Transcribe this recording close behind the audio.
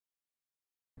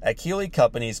At Keeley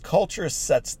Companies, culture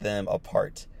sets them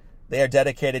apart. They are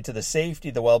dedicated to the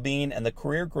safety, the well-being, and the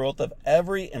career growth of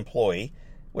every employee,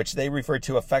 which they refer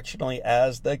to affectionately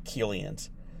as the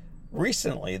Keelians.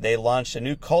 Recently, they launched a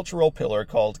new cultural pillar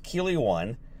called Keeley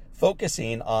One,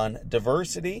 focusing on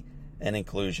diversity and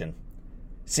inclusion.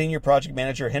 Senior Project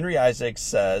Manager Henry Isaacs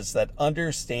says that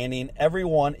understanding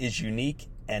everyone is unique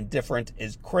and different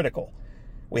is critical.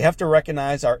 We have to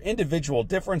recognize our individual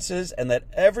differences and that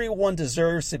everyone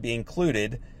deserves to be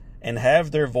included and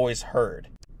have their voice heard.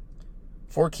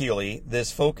 For Keeley,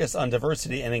 this focus on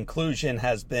diversity and inclusion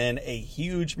has been a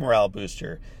huge morale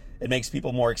booster. It makes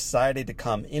people more excited to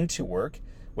come into work,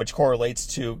 which correlates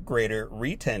to greater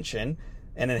retention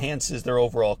and enhances their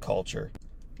overall culture.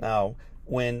 Now,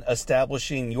 when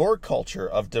establishing your culture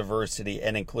of diversity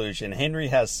and inclusion, Henry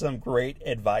has some great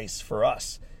advice for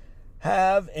us.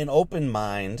 Have an open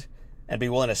mind and be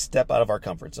willing to step out of our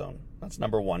comfort zone. That's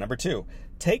number one. Number two,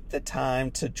 take the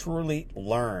time to truly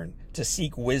learn, to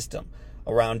seek wisdom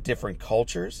around different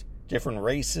cultures, different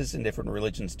races, and different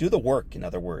religions. Do the work, in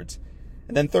other words.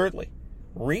 And then thirdly,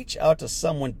 reach out to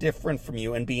someone different from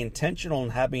you and be intentional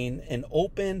in having an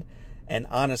open and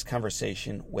honest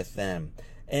conversation with them.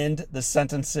 End the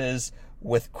sentences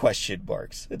with question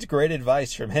marks. It's great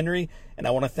advice from Henry, and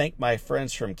I want to thank my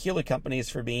friends from Keeley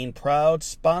Companies for being proud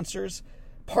sponsors,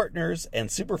 partners, and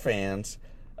super fans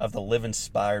of the Live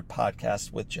Inspired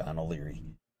podcast with John O'Leary.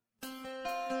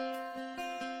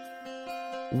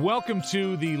 Welcome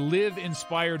to the Live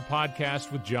Inspired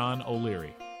podcast with John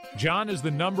O'Leary. John is the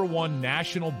 #1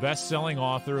 national best-selling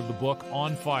author of the book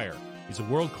On Fire. He's a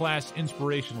world-class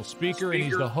inspirational speaker, and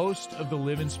he's the host of the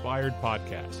Live Inspired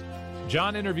podcast.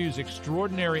 John interviews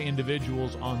extraordinary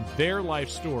individuals on their life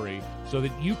story so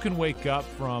that you can wake up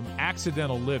from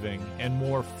accidental living and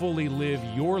more fully live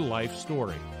your life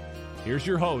story. Here's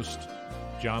your host,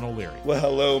 John O'Leary. Well,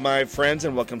 hello, my friends,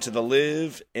 and welcome to the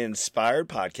Live Inspired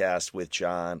podcast with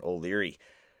John O'Leary.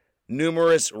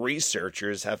 Numerous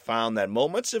researchers have found that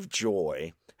moments of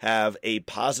joy have a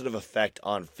positive effect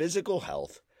on physical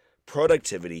health,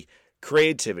 productivity,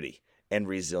 creativity, and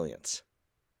resilience.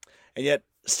 And yet,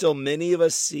 still many of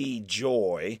us see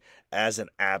joy as an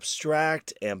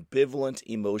abstract, ambivalent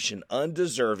emotion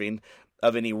undeserving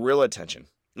of any real attention,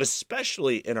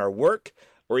 especially in our work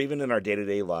or even in our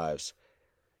day-to-day lives.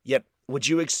 Yet, would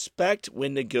you expect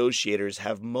when negotiators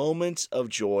have moments of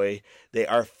joy, they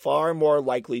are far more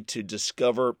likely to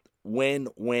discover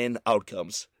win-win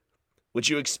outcomes? Would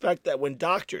you expect that when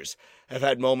doctors have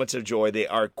had moments of joy, they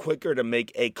are quicker to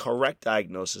make a correct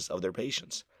diagnosis of their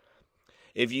patients?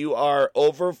 If you are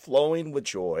overflowing with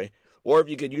joy, or if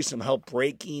you could use some help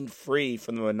breaking free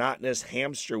from the monotonous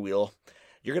hamster wheel,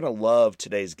 you're going to love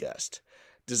today's guest.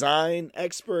 Design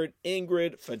expert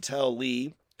Ingrid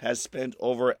Fetell-Lee has spent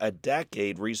over a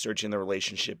decade researching the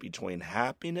relationship between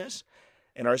happiness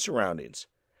and our surroundings.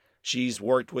 She's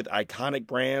worked with iconic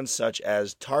brands such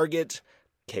as Target,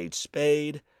 Kate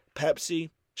Spade, Pepsi.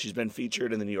 She's been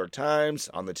featured in the New York Times,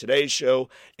 on the Today Show,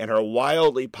 and her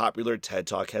wildly popular TED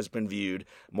Talk has been viewed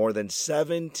more than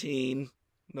 17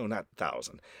 million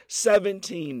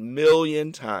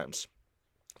times.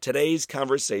 Today's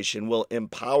conversation will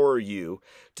empower you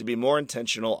to be more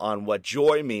intentional on what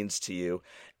joy means to you,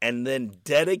 and then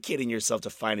dedicating yourself to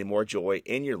finding more joy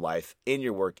in your life, in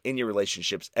your work, in your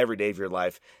relationships, every day of your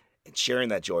life, and sharing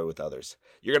that joy with others.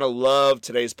 You're going to love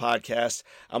today's podcast.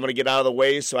 I'm going to get out of the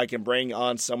way so I can bring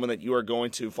on someone that you are going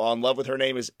to fall in love with. Her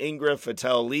name is Ingrid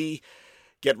Fetell-Lee.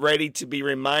 Get ready to be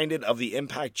reminded of the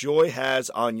impact joy has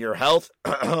on your health,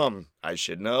 I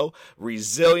should know,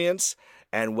 resilience,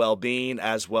 and well-being,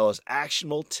 as well as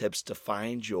actionable tips to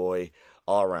find joy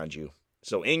all around you.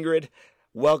 So Ingrid,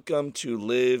 welcome to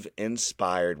Live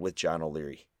Inspired with John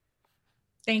O'Leary.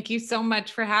 Thank you so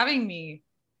much for having me.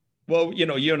 Well,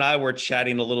 you and I were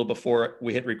chatting a little before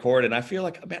we hit record, and I feel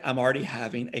like I'm already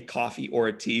having a coffee or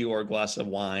a tea or a glass of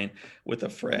wine with a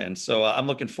friend. So I'm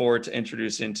looking forward to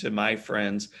introducing to my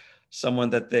friends someone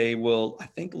that they will, I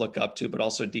think, look up to, but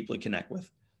also deeply connect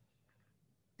with.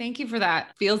 Thank you for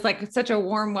that. Feels like such a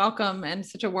warm welcome and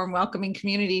such a warm welcoming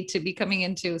community to be coming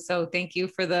into. So thank you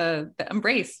for the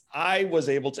embrace. I was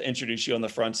able to introduce you on the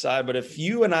front side, but if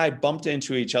you and I bumped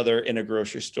into each other in a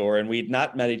grocery store and we'd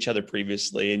not met each other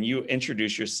previously, and you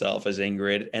introduce yourself as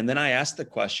Ingrid, and then I asked the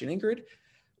question, Ingrid,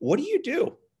 what do you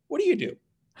do? What do you do?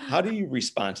 How do you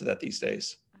respond to that these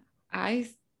days? I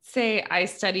say I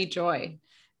study joy.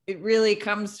 It really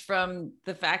comes from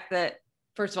the fact that,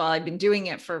 first of all, I've been doing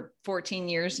it for 14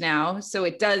 years now, so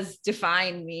it does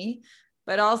define me,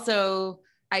 but also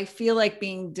I feel like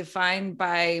being defined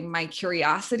by my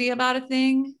curiosity about a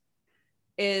thing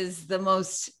is the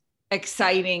most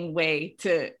exciting way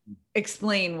to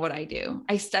explain what I do.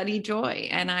 I study joy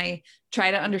and I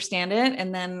try to understand it.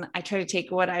 And then I try to take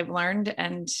what I've learned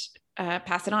and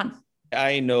pass it on.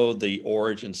 I know the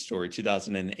origin story,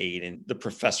 2008, and the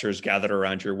professors gathered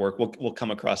around your work. We'll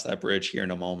come across that bridge here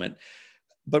in a moment.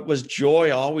 But was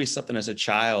joy always something as a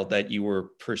child that you were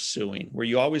pursuing? Were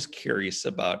you always curious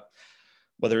about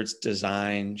whether it's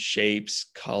design, shapes,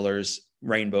 colors,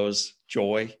 rainbows,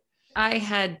 joy? I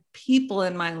had people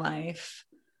in my life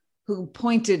who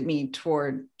pointed me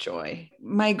toward joy.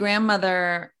 My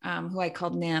grandmother, who I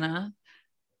called Nana,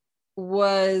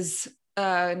 was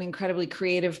an incredibly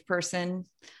creative person.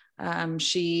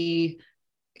 She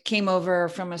came over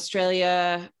from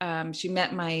Australia. She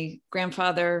met my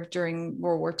grandfather during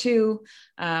World War II.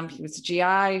 He was a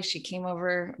GI. She came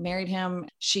over, married him.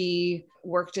 She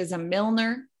worked as a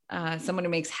milliner, someone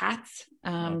who makes hats.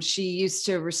 She used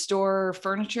to restore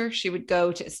furniture. She would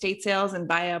go to estate sales and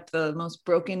buy up the most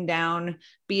broken down,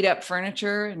 beat up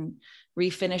furniture and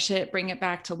refinish it, bring it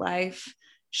back to life.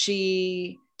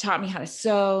 She taught me how to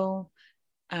sew.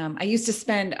 I used to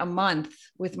spend a month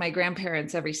with my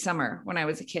grandparents every summer when I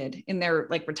was a kid in their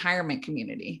like retirement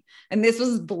community. And this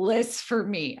was bliss for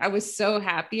me. I was so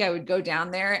happy. I would go down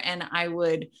there and I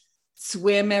would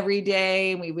swim every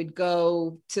day. We would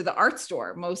go to the art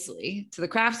store, mostly to the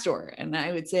craft store. And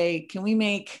I would say, can we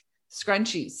make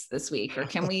scrunchies this week? Or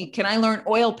can I learn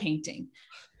oil painting?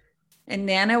 And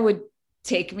Nana would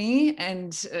take me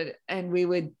and we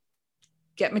would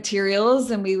get materials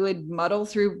and we would muddle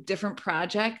through different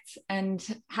projects, and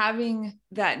having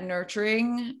that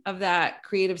nurturing of that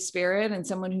creative spirit and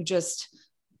someone who just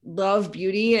loved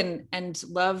beauty and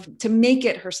loved to make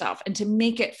it herself and to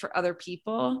make it for other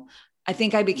people. I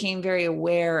think I became very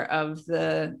aware of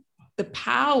the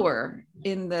power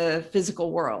in the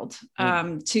physical world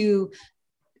to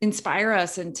inspire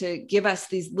us and to give us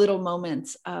these little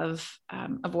moments of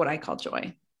what I call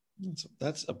joy.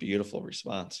 That's a beautiful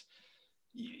response.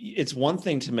 It's one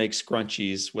thing to make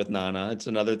scrunchies with Nana. It's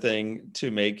another thing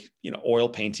to make, oil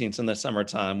paintings in the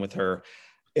summertime with her.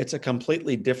 It's a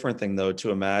completely different thing, though,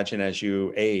 to imagine as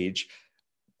you age,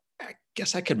 I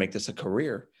guess I could make this a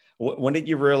career. When did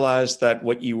you realize that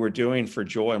what you were doing for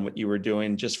joy and what you were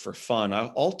doing just for fun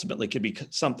ultimately could be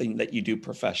something that you do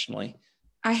professionally?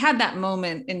 I had that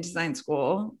moment in design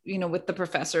school, with the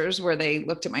professors where they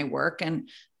looked at my work and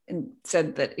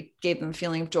said that it gave them a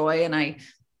feeling of joy. And I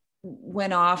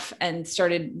went off and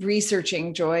started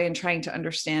researching joy and trying to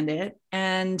understand it.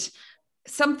 And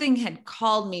something had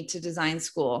called me to design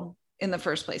school in the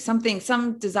first place,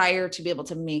 some desire to be able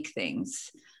to make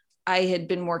things. I had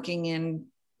been working in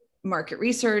market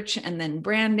research and then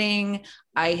branding.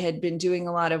 I had been doing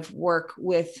a lot of work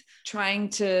with trying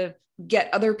to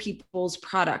get other people's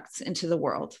products into the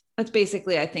world. That's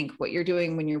basically, I think, what you're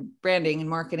doing when you're branding and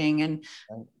marketing. And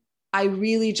I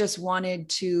really just wanted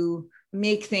to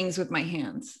make things with my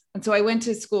hands. And so I went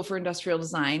to school for industrial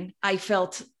design. I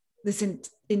felt this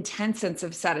intense sense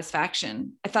of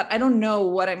satisfaction. I thought, I don't know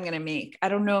what I'm going to make. I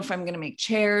don't know if I'm going to make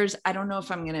chairs. I don't know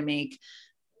if I'm going to make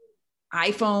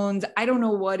iPhones. I don't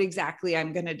know what exactly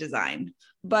I'm going to design,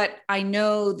 but I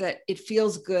know that it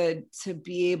feels good to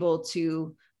be able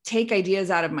to take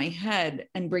ideas out of my head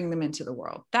and bring them into the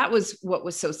world. That was what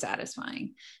was so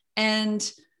satisfying. And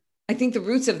I think the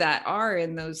roots of that are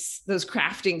in those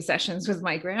crafting sessions with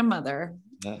my grandmother.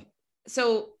 Yeah.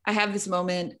 So I have this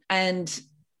moment and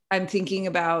I'm thinking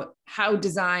about how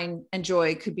design and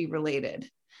joy could be related.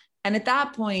 And at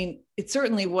that point, it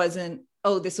certainly wasn't,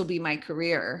 oh, this will be my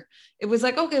career. It was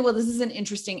like, okay, well, this is an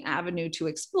interesting avenue to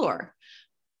explore.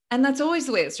 And that's always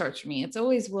the way it starts for me. It's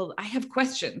always, well, I have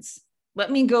questions. Let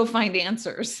me go find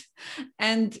answers.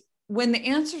 And when the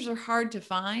answers are hard to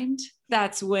find,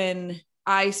 that's when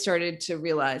I started to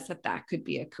realize that could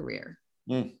be a career.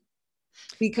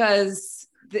 Because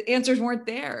the answers weren't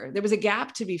there. There was a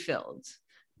gap to be filled.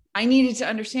 I needed to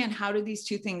understand, how do these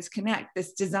two things connect?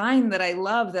 This design that I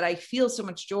love, that I feel so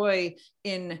much joy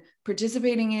in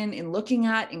participating in looking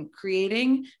at, in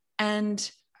creating,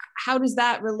 and how does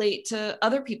that relate to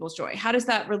other people's joy? How does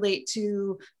that relate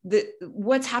to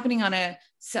what's happening on a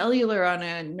cellular, on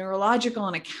a neurological,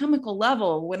 on a chemical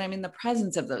level when I'm in the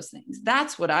presence of those things?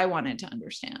 That's what I wanted to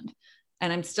understand.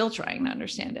 And I'm still trying to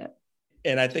understand it.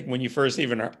 And I think when you first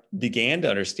even began to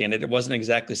understand it, it wasn't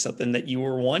exactly something that you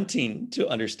were wanting to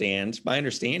understand. My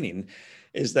understanding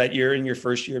is that you're in your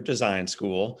first year of design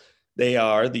school.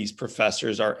 These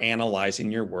professors are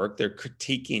analyzing your work. They're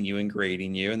critiquing you and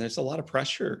grading you. And there's a lot of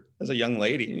pressure as a young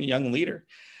lady, a young leader.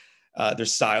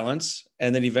 There's silence.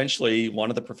 And then eventually one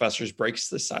of the professors breaks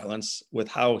the silence with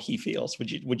how he feels.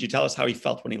 Would you tell us how he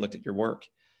felt when he looked at your work?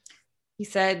 He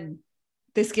said,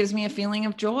 this gives me a feeling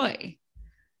of joy.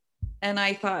 And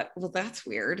I thought, well, that's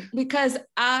weird, because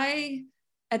I,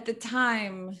 at the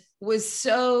time, was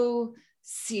so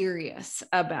serious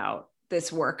about this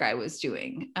work I was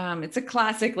doing. It's a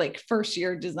classic, like, first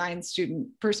year design student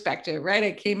perspective, right?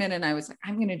 I came in and I was like,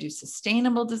 I'm going to do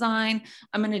sustainable design.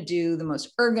 I'm going to do the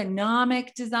most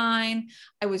ergonomic design.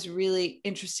 I was really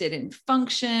interested in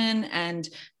function and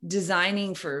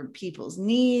designing for people's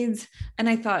needs. And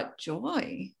I thought,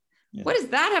 joy, what does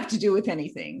that have to do with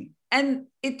anything? And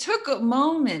it took a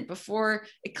moment before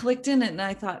it clicked in, and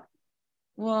I thought,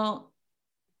 well,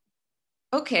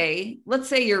 okay, let's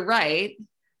say you're right.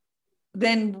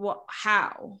 Then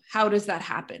how does that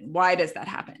happen? Why does that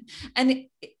happen? And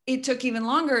it took even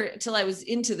longer till I was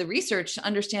into the research to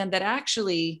understand that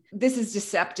actually this is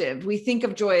deceptive. We think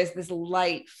of joy as this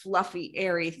light, fluffy,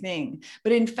 airy thing,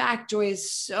 but in fact, joy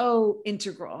is so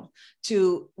integral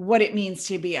to what it means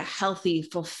to be a healthy,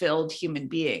 fulfilled human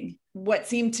being. What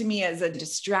seemed to me as a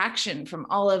distraction from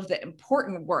all of the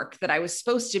important work that I was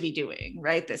supposed to be doing,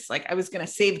 right? This, like, I was going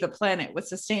to save the planet with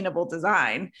sustainable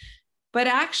design. But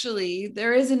actually,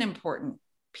 there is an important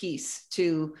piece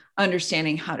to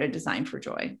understanding how to design for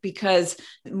joy, because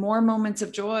more moments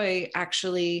of joy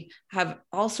actually have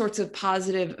all sorts of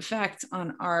positive effects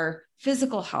on our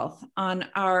physical health, on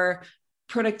our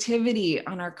productivity,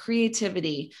 on our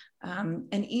creativity,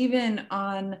 and even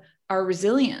on our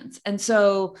resilience. And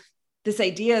so this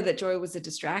idea that joy was a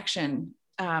distraction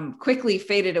quickly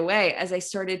faded away as I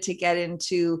started to get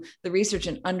into the research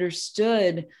and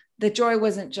understood that joy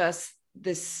wasn't just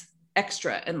this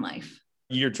extra in life.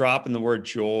 You're dropping the word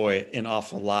joy an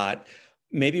awful lot,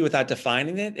 maybe without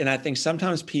defining it. And I think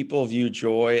sometimes people view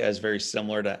joy as very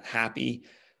similar to happy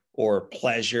or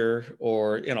pleasure,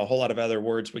 or, you know, a whole lot of other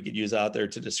words we could use out there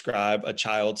to describe a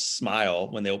child's smile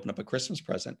when they open up a Christmas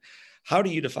present. How do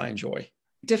you define joy?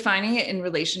 Defining it in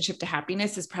relationship to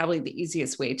happiness is probably the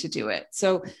easiest way to do it.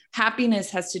 So happiness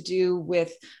has to do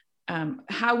with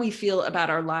how we feel about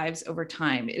our lives over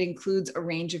time. It includes a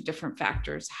range of different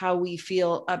factors: how we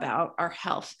feel about our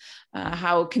health,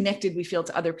 how connected we feel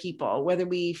to other people, whether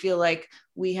we feel like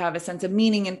we have a sense of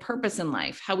meaning and purpose in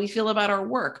life, how we feel about our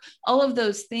work. All of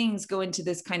those things go into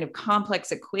this kind of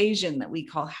complex equation that we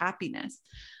call happiness.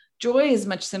 Joy is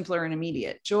much simpler and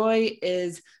immediate. Joy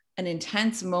is an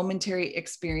intense momentary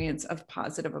experience of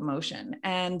positive emotion.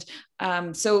 And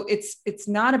so it's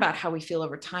not about how we feel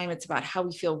over time. It's about how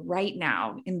we feel right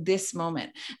now in this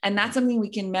moment. And that's something we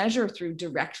can measure through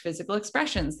direct physical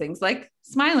expressions, things like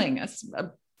smiling,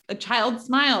 a child's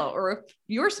smile, or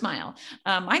your smile,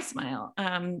 my smile.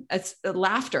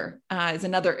 Laughter is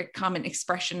another common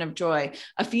expression of joy,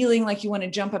 a feeling like you want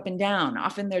to jump up and down.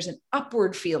 Often there's an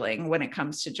upward feeling when it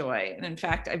comes to joy. And in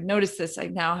fact, I've noticed this. I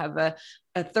now have a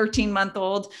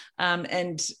 13-month-old.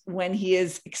 And when he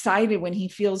is excited, when he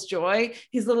feels joy,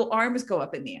 his little arms go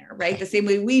up in the air, right? The same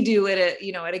way we do at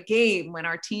a game when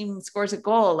our team scores a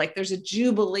goal. Like, there's a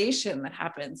jubilation that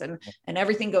happens, and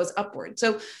everything goes upward.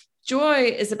 So joy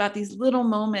is about these little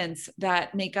moments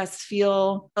that make us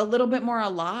feel a little bit more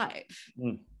alive.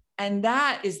 And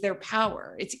that is their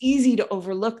power. It's easy to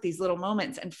overlook these little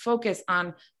moments and focus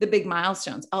on the big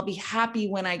milestones. I'll be happy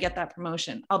when I get that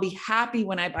promotion. I'll be happy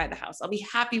when I buy the house. I'll be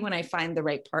happy when I find the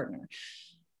right partner.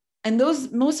 And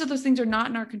most of those things are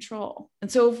not in our control.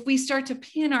 And so if we start to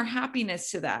pin our happiness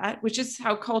to that, which is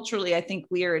how culturally I think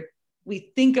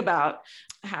we think about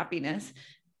happiness,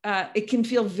 it can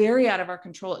feel very out of our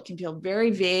control. It can feel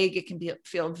very vague. It can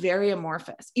feel very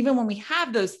amorphous. Even when we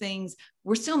have those things,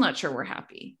 we're still not sure we're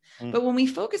happy. But when we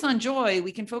focus on joy,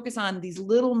 we can focus on these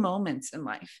little moments in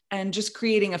life and just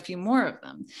creating a few more of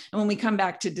them. And when we come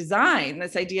back to design,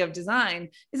 this idea of design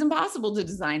is impossible to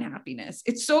design happiness.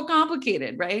 It's so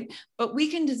complicated, right? But we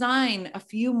can design a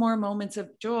few more moments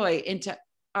of joy into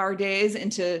our days,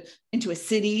 into a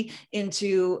city,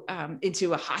 into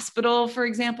a hospital, for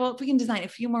example. If we can design a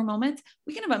few more moments,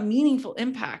 we can have a meaningful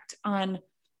impact on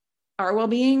our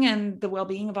well-being and the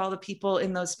well-being of all the people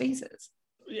in those spaces.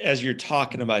 As you're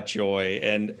talking about joy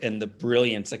and the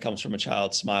brilliance that comes from a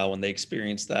child's smile when they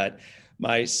experience that,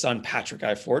 my son, Patrick, I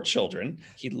have 4 children.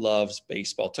 He loves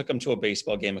baseball. Took him to a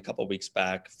baseball game a couple of weeks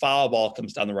back. Foul ball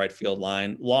comes down the right field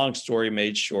line. Long story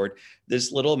made short,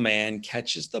 this little man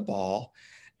catches the ball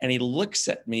and he looks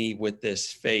at me with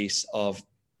this face of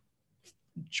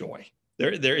joy.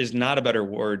 There is not a better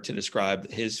word to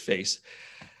describe his face.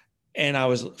 And I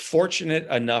was fortunate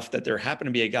enough that there happened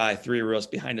to be a guy 3 rows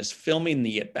behind us filming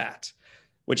the at-bat,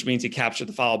 which means he captured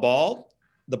the foul ball,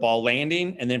 the ball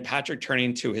landing, and then Patrick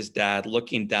turning to his dad,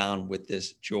 looking down with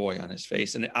this joy on his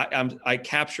face. And I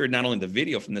captured not only the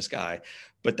video from this guy,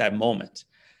 but that moment.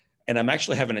 and I'm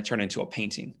actually having it turn into a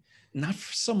painting. Not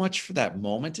so much for that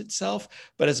moment itself,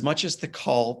 but as much as the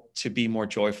call to be more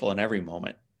joyful in every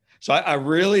moment. So I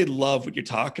really love what you're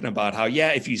talking about. How,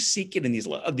 yeah, if you seek it in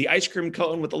the ice cream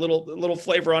cone with a little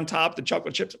flavor on top, the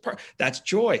chocolate chips, that's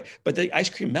joy. But the ice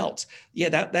cream melts. Yeah,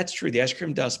 that's true. The ice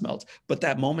cream does melt, but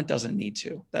that moment doesn't need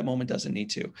to. That moment doesn't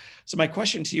need to. So my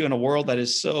question to you, in a world that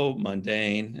is so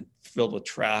mundane and filled with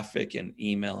traffic and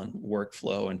email and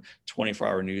workflow and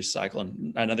 24-hour news cycle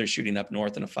and another shooting up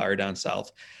north and a fire down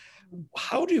south,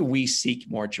 how do we seek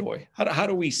more joy? How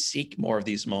do we seek more of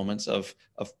these moments of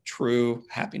true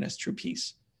happiness, true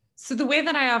peace? So the way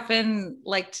that I often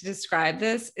like to describe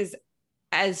this is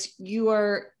as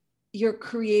you're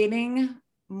creating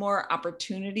more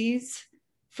opportunities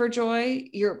for joy,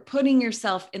 you're putting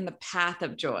yourself in the path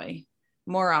of joy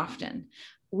more often.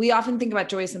 We often think about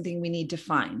joy as something we need to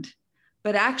find,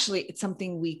 but actually it's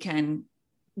something we can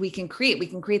create. We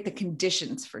can create the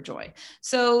conditions for joy.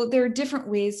 So there are different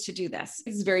ways to do this.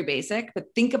 It's very basic,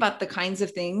 but think about the kinds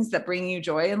of things that bring you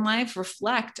joy in life.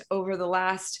 Reflect over the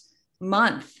last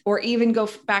month, or even go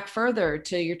back further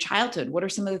to your childhood. What are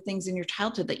some of the things in your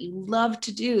childhood that you loved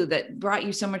to do that brought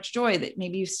you so much joy that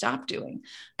maybe you stopped doing?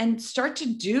 And start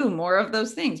to do more of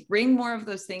those things. Bring more of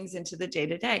those things into the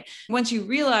day-to-day. Once you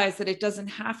realize that it doesn't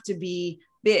have to be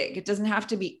big, it doesn't have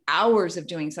to be hours of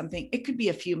doing something. It could be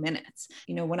a few minutes.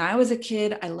 When I was a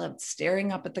kid, I loved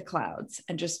staring up at the clouds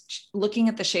and just looking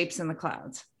at the shapes in the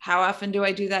clouds. How often do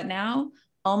I do that now?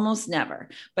 Almost never.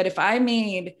 But if I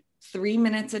made 3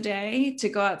 minutes a day to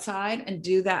go outside and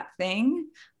do that thing,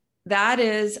 that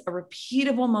is a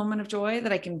repeatable moment of joy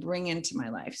that I can bring into my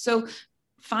life. So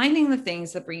finding the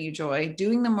things that bring you joy,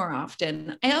 doing them more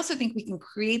often. I also think we can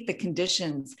create the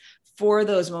conditions for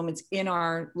those moments in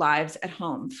our lives at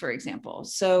home, for example.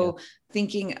 So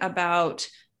thinking about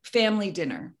family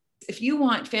dinner. If you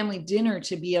want family dinner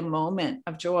to be a moment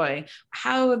of joy,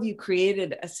 how have you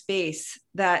created a space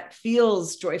that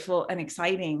feels joyful and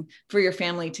exciting for your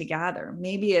family to gather?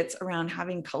 Maybe it's around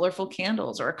having colorful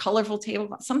candles or a colorful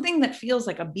tablecloth, something that feels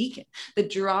like a beacon that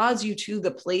draws you to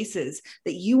the places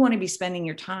that you want to be spending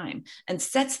your time and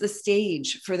sets the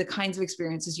stage for the kinds of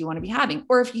experiences you want to be having.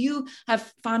 Or if you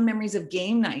have fond memories of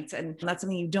game nights and that's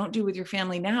something you don't do with your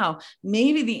family now,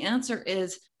 maybe the answer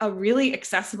is a really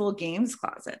accessible games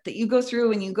closet that you go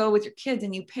through and you go with your kids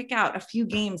and you pick out a few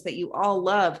games that you all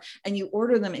love and you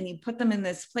order them and you put them in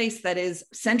this place that is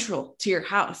central to your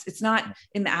house. It's not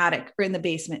in the attic or in the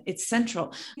basement. It's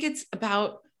central. It's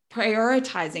about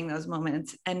prioritizing those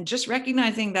moments and just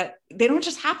recognizing that they don't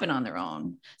just happen on their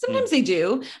own. Sometimes they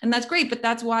do, and that's great, but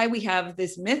that's why we have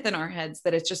this myth in our heads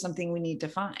that it's just something we need to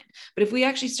find. But if we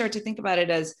actually start to think about it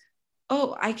as,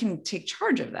 oh, I can take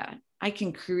charge of that, I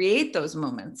can create those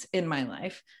moments in my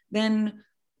life, then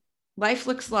life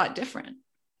looks a lot different.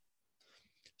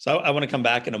 So I want to come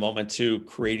back in a moment to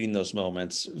creating those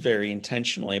moments very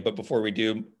intentionally. But before we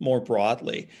do, more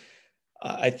broadly,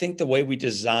 I think the way we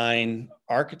design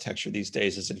architecture these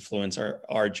days has influenced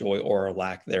our joy or our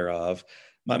lack thereof.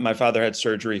 My father had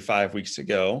surgery 5 weeks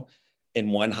ago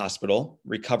in one hospital,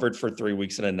 recovered for 3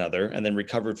 weeks in another, and then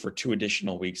recovered for 2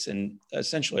 additional weeks in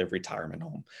essentially a retirement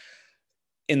home.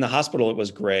 In the hospital, it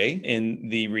was gray. In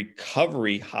the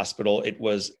recovery hospital, it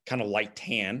was kind of light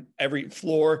tan. Every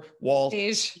floor, wall,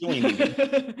 ceiling,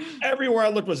 even. Everywhere I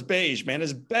looked was beige, man.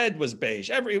 His bed was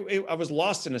beige. I was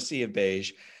lost in a sea of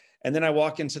beige. And then I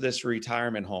walk into this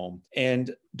retirement home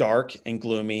and dark and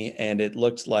gloomy. And it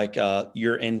looked like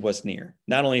your end was near,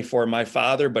 not only for my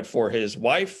father, but for his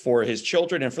wife, for his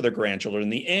children, and for their grandchildren.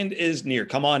 The end is near.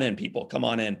 Come on in, people. Come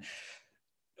on in.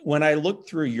 When I looked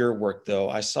through your work, though,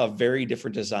 I saw very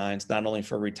different designs, not only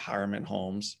for retirement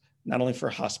homes, not only for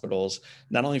hospitals,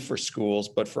 not only for schools,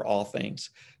 but for all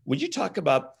things. Would you talk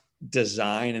about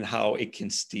design and how it can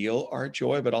steal our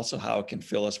joy, but also how it can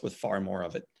fill us with far more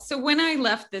of it? So when I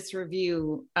left this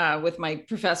review with my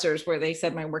professors, where they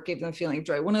said my work gave them a feeling of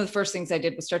joy, one of the first things I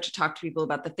did was start to talk to people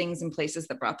about the things and places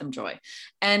that brought them joy.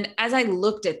 And as I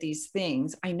looked at these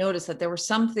things, I noticed that there were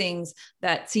some things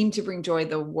that seemed to bring joy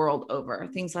the world over.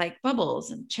 Things like bubbles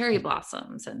and cherry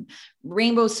blossoms and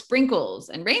rainbow sprinkles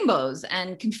and rainbows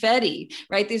and confetti,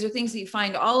 right? These are things that you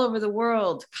find all over the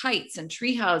world, kites and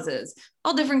tree houses,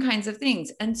 all different kinds of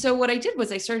things. And so what I did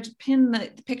was I started to pin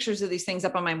the pictures of these things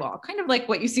up on my wall, kind of like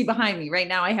what you see behind me right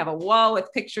now. I have a wall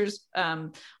with pictures,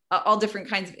 all different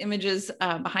kinds of images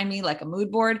behind me, like a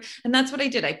mood board. And that's what I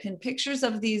did. I pinned pictures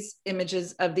of these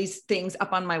images of these things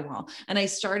up on my wall. And I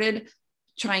started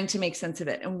trying to make sense of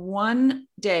it. And one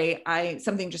day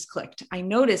something just clicked. I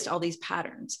noticed all these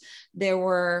patterns. There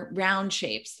were round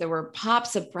shapes. There were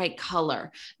pops of bright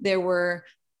color. There were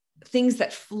things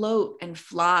that float and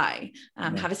fly,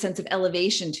 have a sense of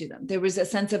elevation to them. There was a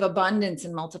sense of abundance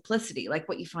and multiplicity, like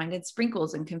what you find in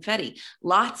sprinkles and confetti,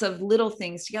 lots of little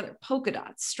things together, polka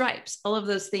dots, stripes, all of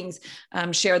those things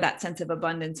share that sense of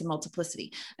abundance and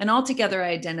multiplicity. And altogether, I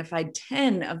identified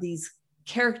 10 of these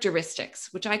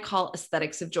characteristics, which I call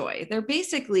aesthetics of joy. They're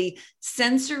basically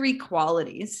sensory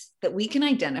qualities that we can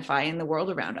identify in the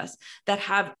world around us that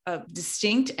have a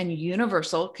distinct and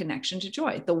universal connection to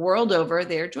joy. The world over,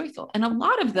 they are joyful. And a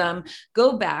lot of them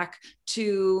go back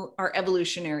to our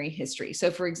evolutionary history.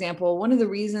 So for example, one of the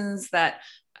reasons that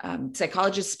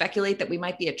psychologists speculate that we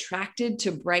might be attracted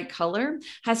to bright color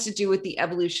has to do with the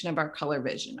evolution of our color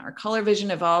vision. Our color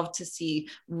vision evolved to see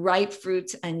ripe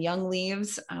fruits and young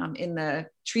leaves in the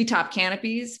treetop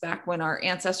canopies back when our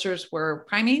ancestors were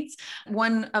primates.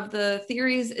 One of the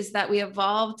theories is that we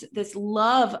evolved this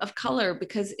love of color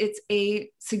because it's a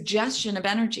suggestion of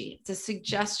energy. It's a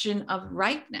suggestion of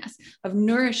ripeness, of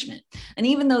nourishment. And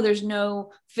even though there's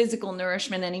no physical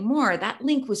nourishment anymore, that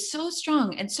link was so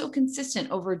strong and so consistent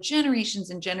over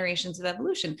generations and generations of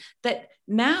evolution that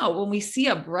now when we see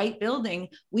a bright building,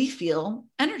 we feel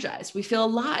energized, we feel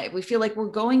alive, we feel like we're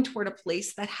going toward a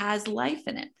place that has life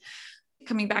in it.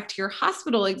 Coming back to your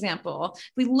hospital example,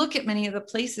 if we look at many of the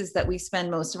places that we spend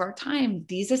most of our time,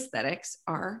 these aesthetics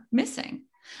are missing.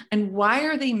 And why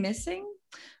are they missing?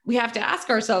 We have to ask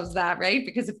ourselves that, right?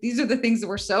 Because if these are the things that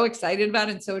we're so excited about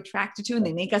and so attracted to, and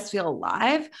they make us feel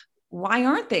alive, why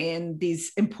aren't they in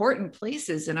these important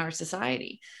places in our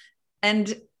society?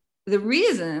 And the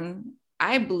reason,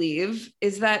 I believe,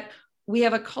 is that we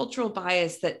have a cultural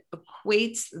bias that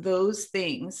equates those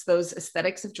things, those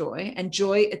aesthetics of joy and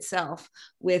joy itself,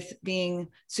 with being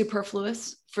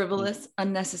superfluous, frivolous,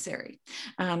 unnecessary.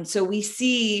 So we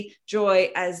see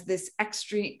joy as this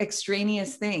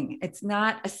extraneous thing. It's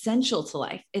not essential to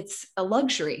life. It's a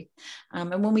luxury.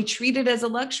 And when we treat it as a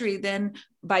luxury, then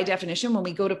by definition, when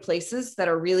we go to places that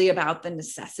are really about the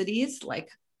necessities, like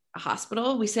a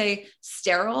hospital, we say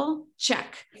sterile,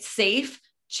 check, safe,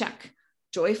 check,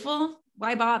 joyful,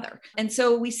 why bother? And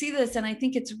so we see this, and I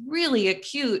think it's really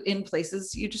acute in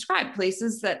places you described,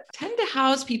 places that tend to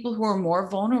house people who are more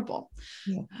vulnerable.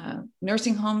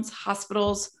 Nursing homes,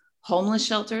 hospitals, homeless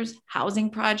shelters, housing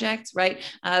projects, right?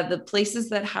 The places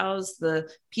that house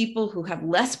the people who have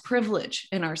less privilege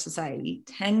in our society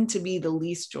tend to be the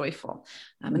least joyful.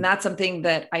 And that's something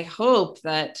that I hope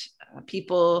that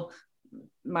people,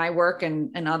 my work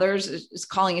and others is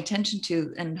calling attention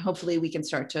to, and hopefully we can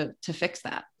start to fix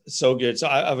that. So good. So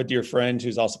I have a dear friend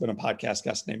who's also been a podcast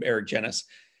guest named Eric Jennis.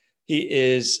 He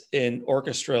is an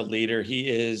orchestra leader. He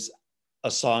is a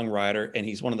songwriter, and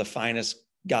he's one of the finest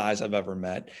guys I've ever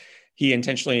met. He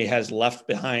intentionally has left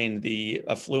behind the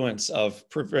affluence of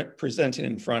presenting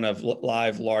in front of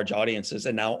live, large audiences,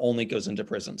 and now only goes into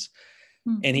prisons.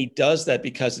 And he does that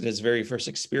because in his very first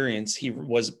experience, he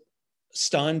was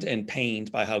stunned and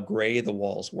pained by how gray the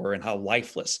walls were and how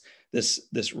lifeless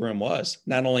this room was,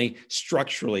 not only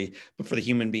structurally, but for the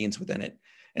human beings within it.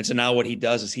 And so now what he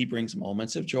does is he brings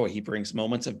moments of joy. He brings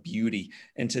moments of beauty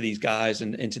into these guys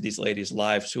and into these ladies'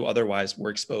 lives who otherwise were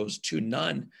exposed to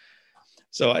none.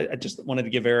 So I just wanted to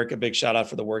give Eric a big shout out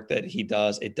for the work that he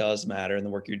does. It does matter. And the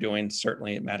work you're doing,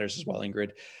 certainly it matters as well,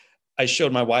 Ingrid. I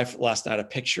showed my wife last night a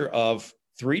picture of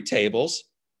 3 tables,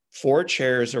 4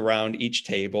 chairs around each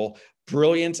table.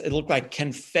 Brilliant. It looked like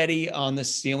confetti on the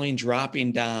ceiling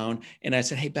dropping down. And I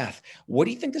said, hey, Beth, what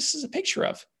do you think this is a picture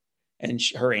of? And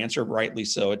her answer, rightly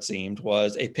so it seemed,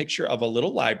 was a picture of a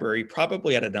little library,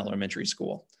 probably at an elementary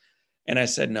school. And I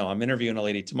said, no, I'm interviewing a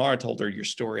lady tomorrow. I told her your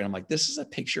story. And I'm like, this is a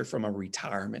picture from a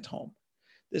retirement home.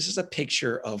 This is a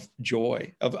picture of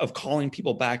joy, of calling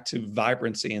people back to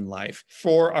vibrancy in life.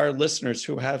 For our listeners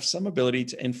who have some ability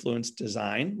to influence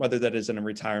design, whether that is in a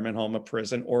retirement home, a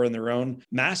prison, or in their own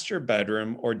master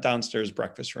bedroom or downstairs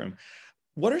breakfast room,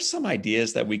 what are some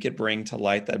ideas that we could bring to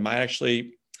light that might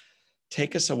actually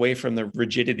take us away from the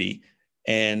rigidity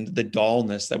and the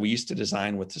dullness that we used to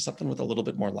design with, to something with a little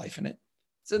bit more life in it?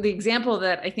 So the example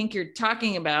that I think you're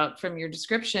talking about from your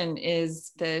description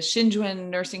is the Shinjuin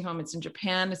nursing home. It's in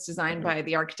Japan. It's designed by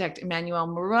the architect Emmanuelle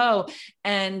Moreau.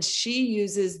 And she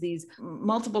uses these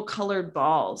multiple colored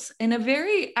balls in a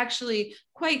very actually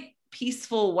quite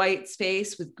peaceful white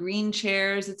space with green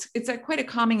chairs. It's quite a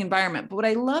calming environment. But what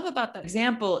I love about that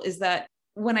example is that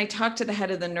when I talked to the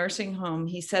head of the nursing home,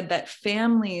 he said that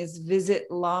families visit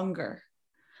longer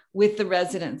with the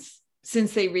residents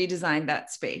since they redesigned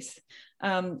that space.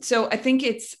 So I think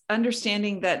it's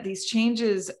understanding that these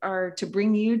changes are to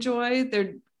bring you joy,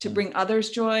 they're to bring others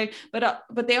joy, but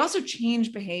they also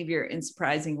change behavior in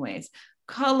surprising ways.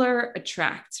 color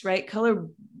attracts, right? Color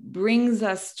brings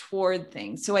us toward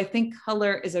things. So I think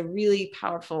color is a really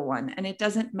powerful one. And it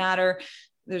doesn't matter.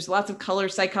 There's lots of color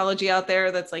psychology out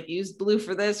there that's like, use blue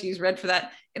for this, use red for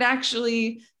that. It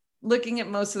actually, looking at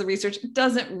most of the research, it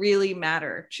doesn't really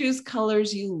matter. Choose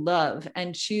colors you love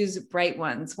and choose bright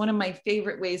ones. One of my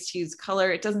favorite ways to use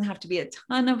color, it doesn't have to be a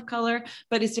ton of color,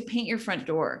 but is to paint your front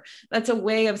door. That's a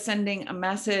way of sending a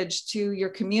message to your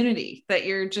community that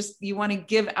you want to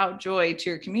give out joy to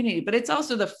your community. But it's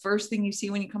also the first thing you see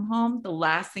when you come home, the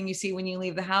last thing you see when you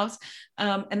leave the house.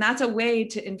 And that's a way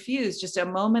to infuse just a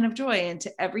moment of joy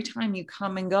into every time you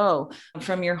come and go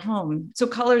from your home. So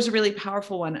color is a really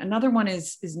powerful one. Another one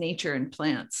is nature and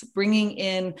plants, bringing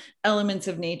in elements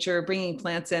of nature, bringing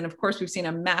plants in. Of course, we've seen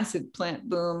a massive plant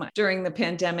boom during the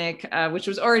pandemic, which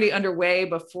was already underway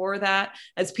before that,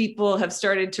 as people have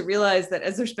started to realize that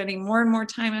as they're spending more and more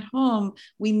time at home,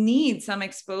 we need some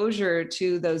exposure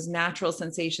to those natural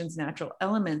sensations, natural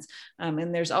elements.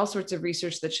 And there's all sorts of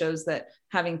research that shows that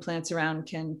having plants around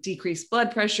can decrease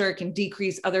blood pressure, can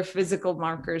decrease other physical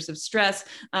markers of stress,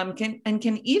 can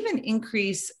even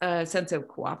increase a sense of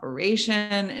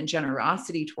cooperation and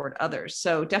generosity toward others.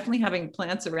 So definitely having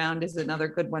plants around is another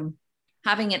good one.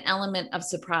 Having an element of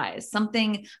surprise,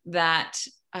 something that,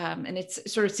 and it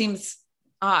sort of seems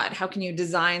odd. How can you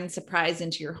design surprise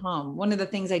into your home? One of the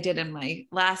things I did in my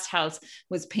last house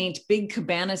was paint big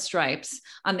cabana stripes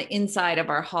on the inside of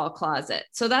our hall closet.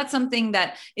 So that's something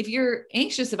that if you're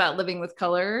anxious about living with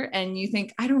color and you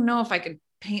think, I don't know if I could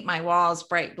paint my walls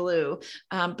bright blue,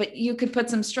 but you could put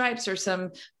some stripes or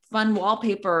some fun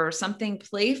wallpaper or something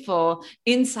playful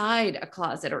inside a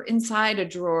closet or inside a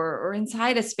drawer or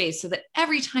inside a space, so that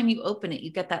every time you open it,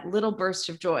 you get that little burst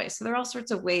of joy. So there are all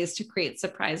sorts of ways to create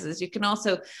surprises. You can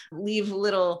also leave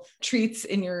little treats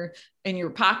in your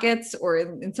pockets or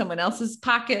in someone else's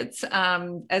pockets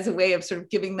as a way of sort of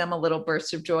giving them a little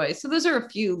burst of joy. So those are a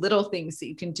few little things that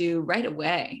you can do right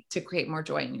away to create more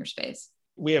joy in your space.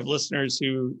 We have listeners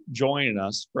who join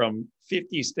us from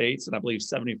 50 states and I believe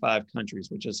 75 countries,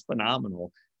 which is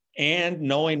phenomenal. And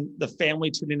knowing the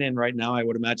family tuning in right now, I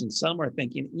would imagine some are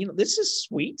thinking, this is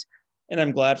sweet. And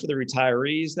I'm glad for the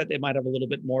retirees that they might have a little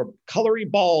bit more colory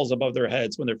balls above their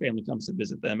heads when their family comes to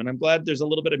visit them. And I'm glad there's a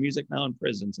little bit of music now in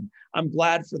prisons. And I'm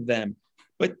glad for them.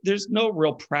 But there's no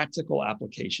real practical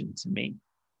application to me.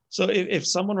 So if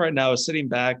someone right now is sitting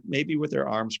back, maybe with their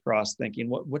arms crossed, thinking,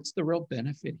 what's the real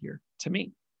benefit here to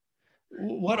me?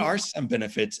 What are some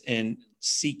benefits in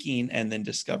seeking and then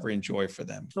discovering joy for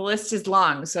them? The list is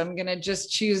long, so I'm going to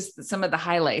just choose some of the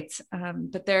highlights.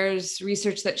 But there's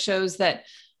research that shows that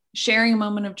sharing a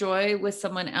moment of joy with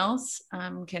someone else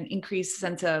can increase a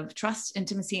sense of trust,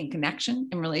 intimacy, and connection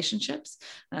in relationships.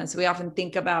 So we often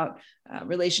think about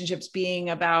relationships being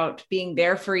about being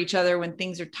there for each other when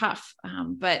things are tough.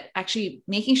 But actually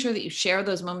making sure that you share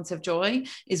those moments of joy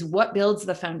is what builds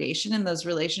the foundation in those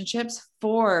relationships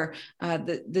for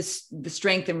the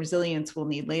strength and resilience we'll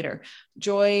need later.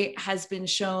 Joy has been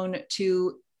shown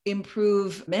to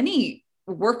improve many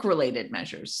work-related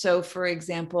measures. So for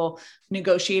example,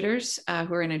 negotiators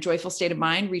who are in a joyful state of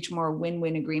mind reach more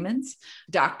win-win agreements.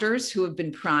 Doctors who have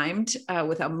been primed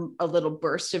with a little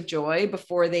burst of joy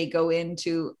before they go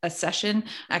into a session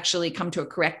actually come to a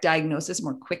correct diagnosis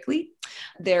more quickly.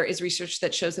 There is research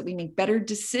that shows that we make better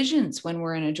decisions when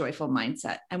we're in a joyful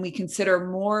mindset, and we consider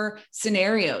more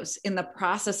scenarios in the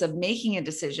process of making a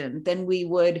decision than we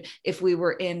would if we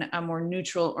were in a more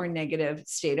neutral or negative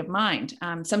state of mind.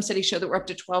 Some studies show that we're up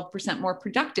to 12% more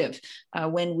productive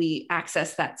when we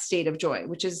access that state of joy,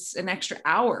 which is an extra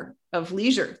hour of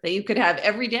leisure that you could have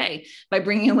every day by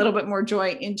bringing a little bit more joy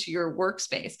into your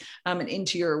workspace and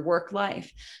into your work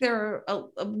life. There are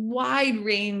a wide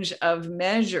range of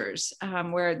measures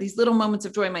where these little moments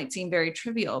of joy might seem very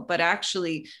trivial, but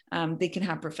actually they can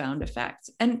have profound effects.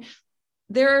 And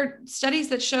there are studies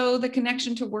that show the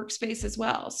connection to workspace as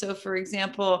well. So for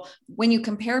example, when you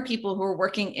compare people who are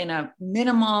working in a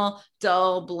minimal,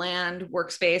 dull, bland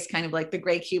workspace, kind of like the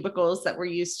gray cubicles that we're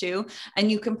used to,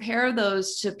 and you compare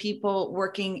those to people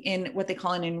working in what they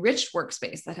call an enriched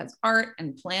workspace that has art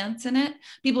and plants in it,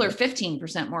 people are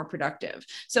 15% more productive.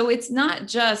 So it's not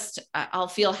just, I'll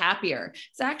feel happier.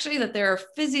 It's actually that there are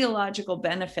physiological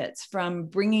benefits from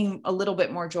bringing a little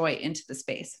bit more joy into the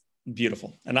space.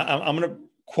 Beautiful. And I'm going to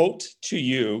quote to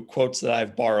you quotes that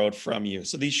I've borrowed from you.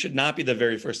 So these should not be the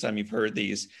very first time you've heard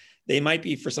these. They might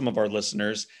be for some of our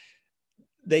listeners.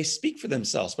 They speak for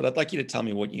themselves, but I'd like you to tell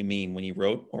me what you mean when you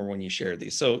wrote or when you shared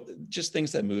these. So just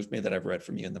things that moved me that I've read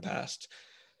from you in the past.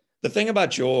 The thing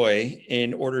about joy,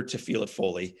 in order to feel it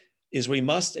fully, is we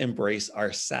must embrace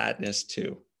our sadness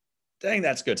too. Dang,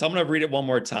 that's good. So I'm going to read it one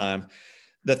more time.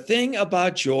 The thing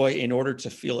about joy, in order to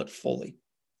feel it fully,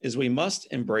 is we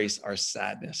must embrace our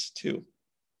sadness too.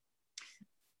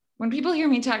 When people hear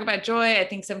me talk about joy, I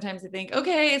think sometimes they think,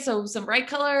 okay, so some bright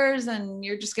colors and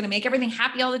you're just going to make everything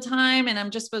happy all the time. And I'm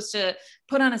just supposed to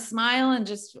put on a smile and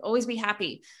just always be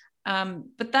happy.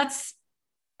 But that's,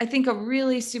 I think, a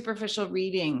really superficial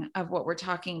reading of what we're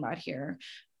talking about here.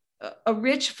 A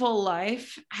rich, full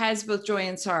life has both joy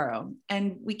and sorrow,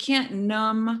 and we can't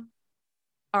numb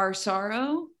our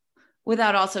sorrow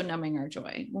without also numbing our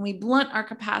joy. When we blunt our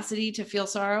capacity to feel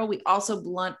sorrow, we also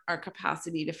blunt our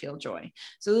capacity to feel joy.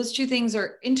 So those two things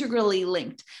are integrally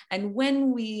linked. And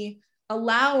when we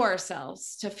allow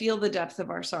ourselves to feel the depth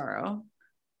of our sorrow,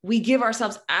 we give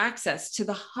ourselves access to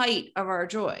the height of our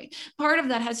joy. Part of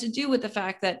that has to do with the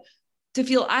fact that to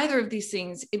feel either of these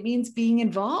things, it means being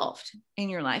involved in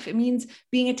your life. It means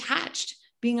being attached,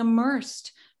 being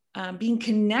immersed, being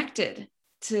connected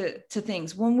to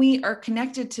things. When we are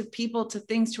connected to people, to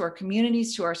things, to our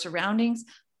communities, to our surroundings,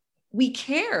 we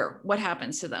care what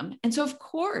happens to them. And so, of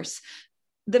course,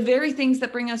 the very things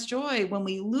that bring us joy, when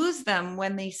we lose them,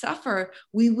 when they suffer,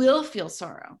 we will feel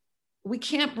sorrow. We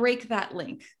can't break that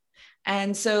link.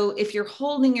 And so if you're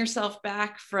holding yourself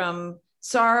back from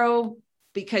sorrow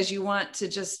because you want to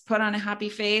just put on a happy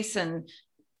face and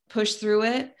push through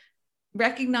it,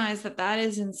 recognize that that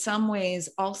is in some ways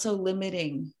also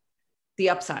limiting the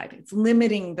upside. It's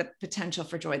limiting the potential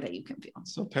for joy that you can feel.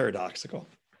 So paradoxical.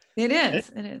 It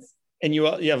is. It is. And you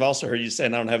have also heard you say,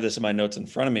 and I don't have this in my notes in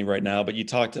front of me right now, but you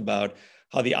talked about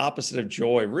how the opposite of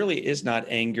joy really is not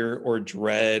anger or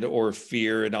dread or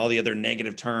fear and all the other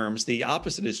negative terms. The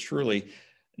opposite is truly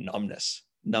numbness.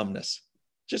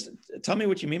 Just tell me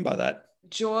what you mean by that.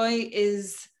 Joy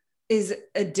is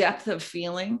a depth of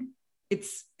feeling.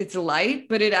 It's light,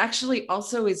 but it actually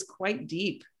also is quite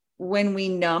deep. When we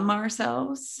numb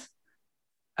ourselves,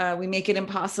 we make it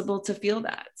impossible to feel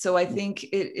that. So I think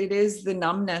it is the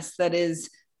numbness that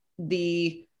is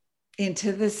the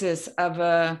antithesis of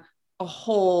a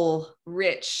whole,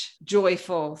 rich,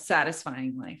 joyful,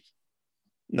 satisfying life.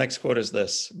 Next quote is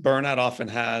this: burnout often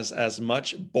has as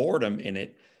much boredom in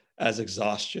it as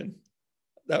exhaustion.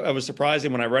 That was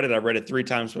surprising when I read it. I read it 3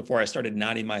 times before I started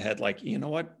nodding my head like, you know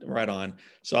what, right on.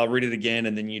 So I'll read it again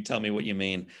and then you tell me what you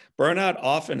mean. Burnout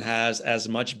often has as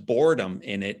much boredom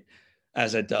in it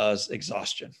as it does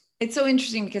exhaustion. It's so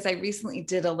interesting because I recently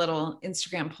did a little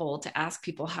Instagram poll to ask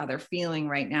people how they're feeling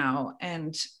right now.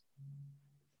 And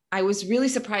I was really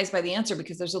surprised by the answer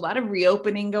because there's a lot of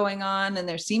reopening going on and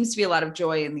there seems to be a lot of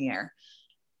joy in the air.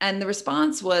 And the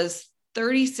response was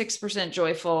 36%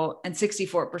 joyful and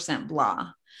 64%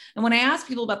 blah. And when I asked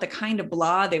people about the kind of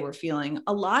blah they were feeling,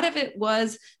 a lot of it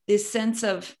was this sense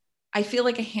of, I feel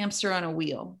like a hamster on a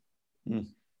wheel.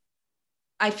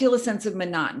 I feel a sense of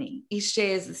monotony. Each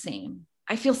day is the same.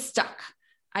 I feel stuck.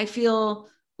 I feel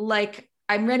like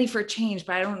I'm ready for change,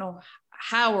 but I don't know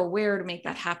how or where to make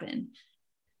that happen.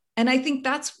 And I think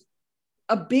that's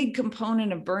a big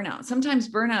component of burnout. Sometimes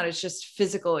burnout is just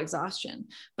physical exhaustion,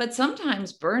 but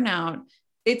sometimes burnout,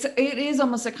 it is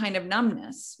almost a kind of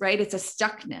numbness, right? It's a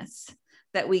stuckness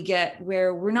that we get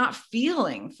where we're not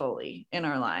feeling fully in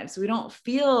our lives. We don't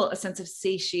feel a sense of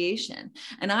satiation.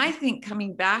 And I think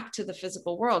coming back to the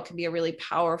physical world can be a really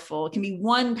powerful, it can be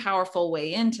one powerful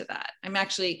way into that. I'm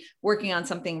actually working on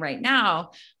something right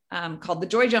now called the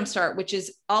Joy Jumpstart, which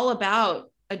is all about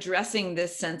addressing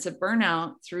this sense of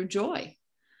burnout through joy.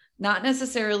 Not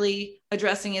necessarily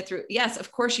addressing it through, yes,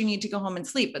 of course you need to go home and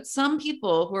sleep, but some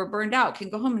people who are burned out can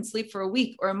go home and sleep for a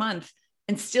week or a month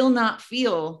and still not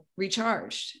feel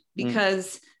recharged,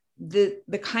 because the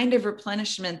kind of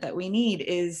replenishment that we need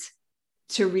is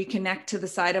to reconnect to the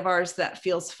side of ours that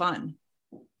feels fun,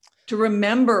 to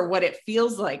remember what it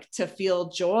feels like to feel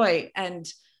joy and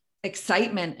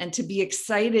excitement and to be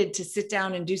excited to sit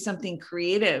down and do something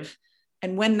creative.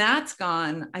 And when that's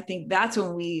gone, I think that's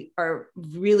when we are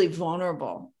really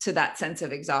vulnerable to that sense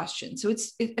of exhaustion. So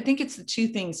I think it's the two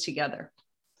things together.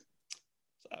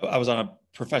 I was on a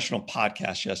professional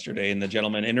podcast yesterday and the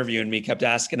gentleman interviewing me kept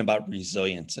asking about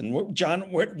resilience. And John,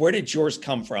 where did yours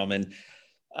come from? And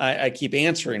I keep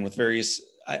answering with various,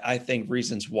 I think,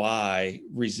 reasons why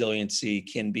resiliency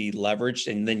can be leveraged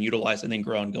and then utilized and then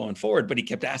grown going forward. But he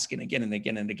kept asking again and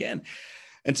again and again.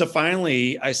 And so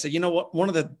finally I said, you know what, one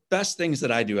of the best things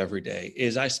that I do every day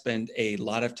is I spend a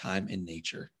lot of time in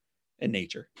nature.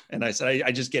 And I said,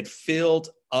 I just get filled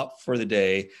up for the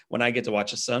day when I get to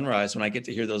watch a sunrise, when I get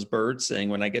to hear those birds sing,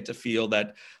 when I get to feel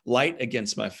that light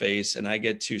against my face, and I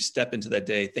get to step into that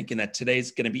day thinking that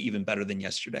today's going to be even better than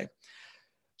yesterday.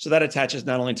 So that attaches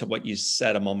not only to what you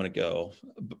said a moment ago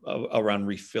around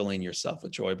refilling yourself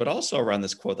with joy, but also around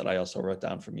this quote that I also wrote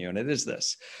down from you. And it is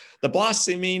this: the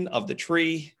blossoming of the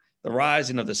tree, the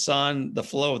rising of the sun, the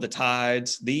flow of the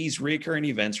tides, these recurring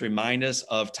events remind us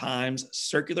of time's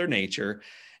circular nature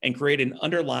and create an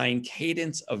underlying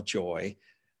cadence of joy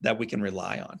that we can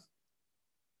rely on.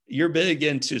 You're big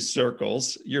into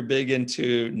circles. You're big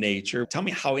into nature. Tell me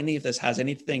how any of this has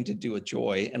anything to do with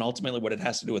joy and ultimately what it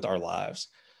has to do with our lives.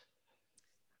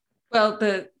 Well,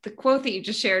 the quote that you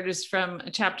just shared is from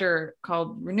a chapter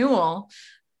called Renewal,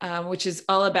 which is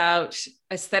all about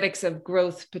aesthetics of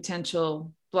growth,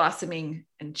 potential, blossoming,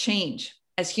 and change.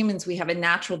 As humans, we have a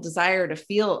natural desire to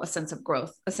feel a sense of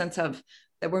growth, a sense of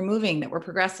that we're moving, that we're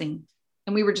progressing.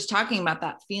 And we were just talking about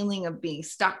that feeling of being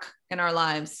stuck in our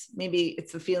lives. Maybe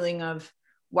it's the feeling of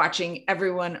watching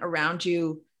everyone around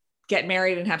you get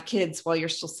married and have kids while you're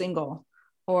still single,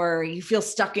 or you feel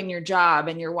stuck in your job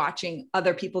and you're watching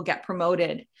other people get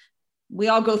promoted. We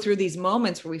all go through these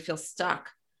moments where we feel stuck.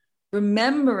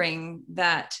 Remembering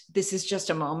that this is just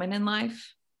a moment in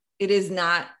life. It is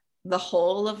not the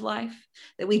whole of life,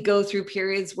 that we go through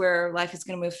periods where life is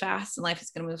going to move fast and life is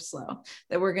going to move slow,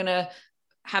 that we're going to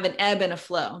have an ebb and a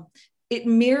flow. It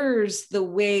mirrors the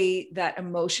way that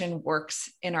emotion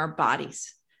works in our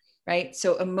bodies, right?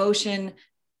 So emotion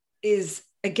is,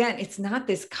 again, it's not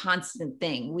this constant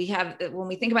thing. When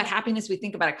we think about happiness, we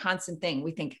think about a constant thing.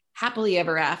 We think happily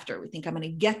ever after. We think I'm going to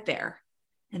get there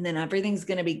and then everything's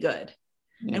going to be good.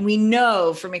 Yeah. And we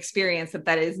know from experience that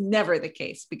that is never the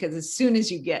case, because as soon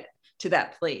as you get to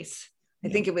that place, I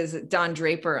think it was Don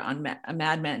Draper on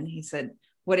Mad Men. He said,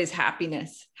 what is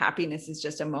happiness? Happiness is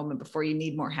just a moment before you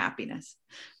need more happiness,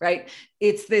 right?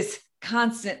 It's this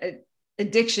constant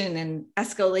addiction and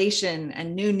escalation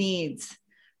and new needs.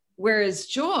 Whereas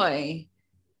joy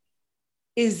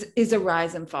is a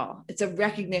rise and fall. It's a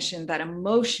recognition that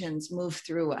emotions move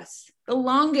through us. The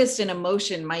longest an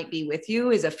emotion might be with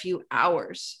you is a few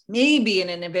hours. Maybe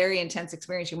in a very intense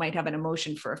experience, you might have an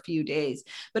emotion for a few days,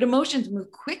 but emotions move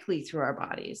quickly through our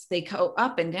bodies. They go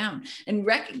up and down, and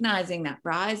recognizing that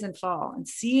rise and fall and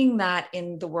seeing that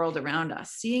in the world around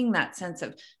us, seeing that sense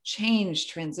of change,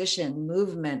 transition,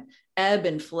 movement, ebb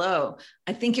and flow.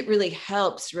 I think it really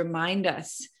helps remind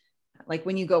us, like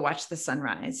when you go watch the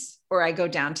sunrise, or I go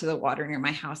down to the water near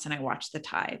my house and I watch the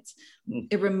tides,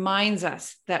 it reminds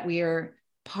us that we are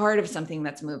part of something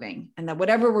that's moving, and that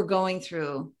whatever we're going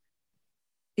through,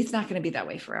 it's not going to be that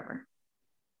way forever.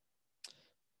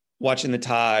 Watching the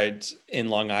tides in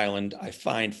Long Island, I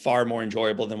find far more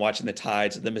enjoyable than watching the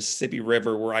tides of the Mississippi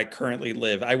River, where I currently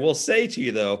live. I will say to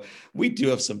you, though, we do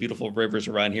have some beautiful rivers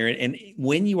around here. And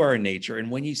when you are in nature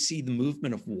and when you see the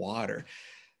movement of water,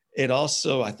 it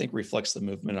also, I think, reflects the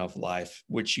movement of life,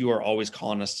 which you are always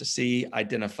calling us to see,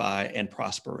 identify, and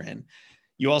prosper in.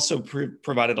 You also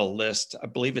provided a list. I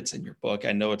believe it's in your book.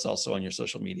 I know it's also on your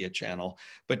social media channel,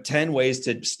 but 10 ways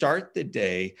to start the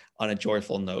day on a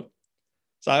joyful note.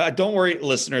 So don't worry,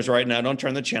 listeners, right now, don't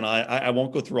turn the channel. I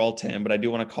won't go through all 10, but I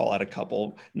do want to call out a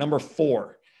couple. Number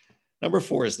four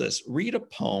is this: read a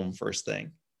poem first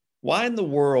thing. Why in the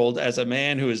world, as a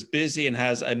man who is busy and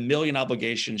has a million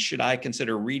obligations, should I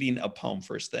consider reading a poem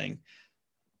first thing?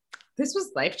 This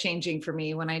was life-changing for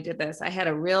me when I did this. I had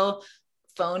a real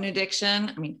phone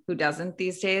addiction. I mean, who doesn't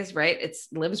these days, right? It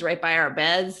lives right by our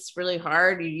beds. It's really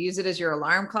hard. You use it as your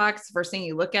alarm clock. It's the first thing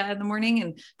you look at in the morning.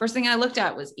 And first thing I looked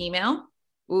at was email.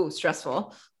 Ooh,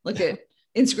 stressful. Look at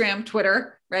Instagram,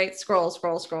 Twitter, right? Scroll.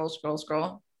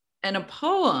 And a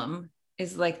poem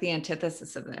is like the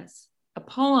antithesis of this. A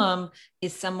poem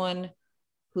is someone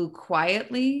who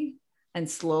quietly and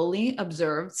slowly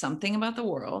observed something about the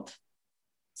world,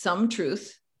 some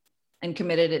truth, and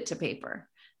committed it to paper.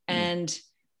 And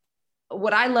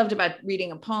what I loved about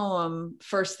reading a poem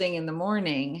first thing in the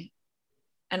morning,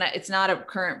 and it's not a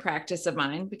current practice of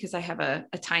mine because I have a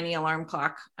tiny alarm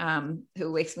clock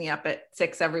who wakes me up at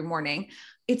 6 every morning.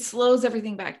 It slows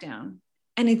everything back down.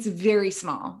 And it's very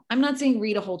small. I'm not saying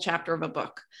read a whole chapter of a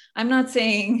book. I'm not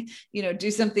saying, do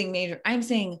something major. I'm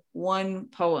saying one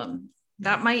poem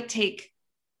that might take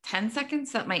 10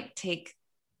 seconds. That might take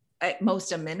at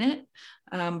most a minute.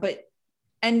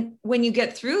 And when you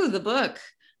get through the book,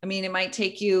 I mean, it might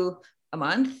take you a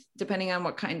month, depending on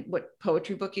what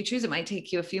poetry book you choose. It might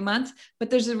take you a few months, but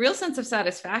there's a real sense of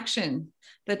satisfaction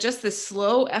that just this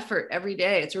slow effort every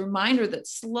day, it's a reminder that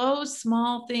slow,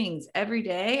 small things every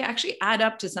day actually add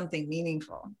up to something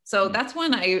meaningful. So that's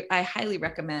one I highly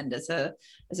recommend as a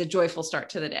joyful start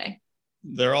to the day.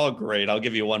 They're all great. I'll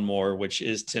give you one more, which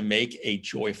is to make a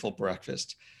joyful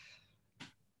breakfast.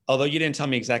 Although you didn't tell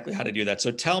me exactly how to do that.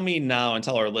 So tell me now and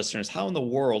tell our listeners, how in the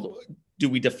world do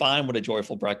we define what a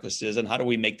joyful breakfast is, and how do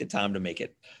we make the time to make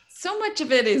it? So much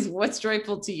of it is what's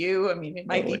joyful to you. I mean, it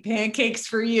might be pancakes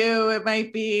for you. It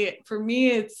might be, for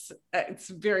me, it's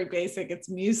very basic. It's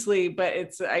muesli, but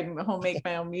I homemade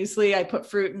my own muesli. I put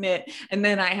fruit in it. And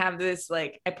then I have this,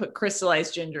 I put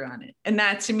crystallized ginger on it. And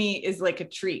that to me is like a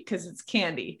treat because it's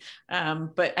candy.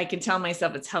 But I can tell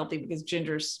myself it's healthy because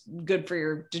ginger's good for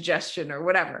your digestion or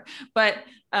whatever. But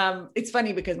it's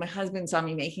funny because my husband saw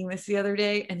me making this the other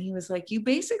day and he was like, you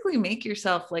basically make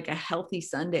yourself like a healthy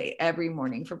sundae every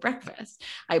morning for breakfast.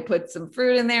 I put some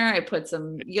fruit in there. I put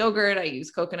some yogurt. I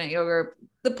use coconut yogurt.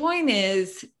 The point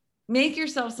is, make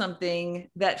yourself something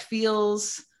that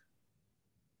feels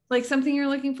like something you're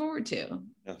looking forward to.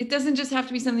 Yeah. It doesn't just have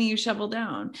to be something you shovel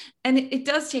down. And it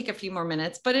does take a few more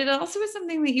minutes, but it also is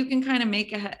something that you can kind of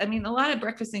make ahead. I mean, a lot of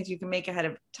breakfast things you can make ahead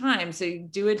of time. So you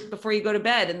do it before you go to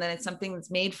bed. And then it's something that's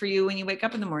made for you when you wake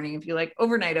up in the morning, if you like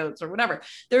overnight oats or whatever.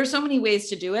 There are so many ways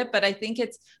to do it, but I think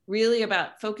it's really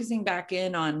about focusing back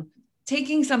in on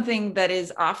taking something that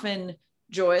is often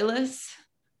joyless.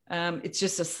 It's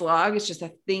just a slog. It's just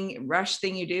a rush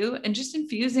thing you do, and just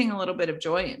infusing a little bit of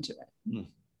joy into it.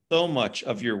 So much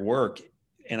of your work,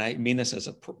 and I mean this as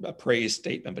a praise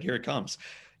statement, but here it comes,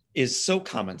 is so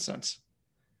common sense.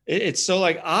 It's so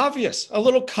obvious. A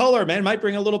little color, man, might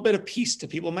bring a little bit of peace to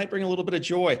people, might bring a little bit of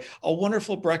joy, a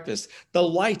wonderful breakfast, the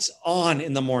lights on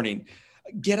in the morning,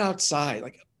 get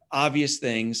outside, obvious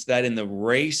things that in the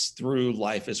race through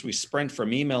life, as we sprint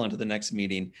from email into the next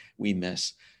meeting, we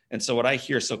miss. And so what I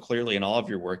hear so clearly in all of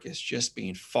your work is just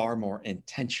being far more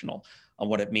intentional on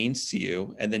what it means to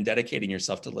you, and then dedicating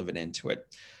yourself to living into it.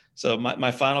 So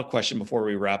my final question before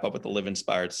we wrap up with the Live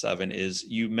Inspired 7 is,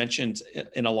 you mentioned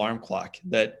an alarm clock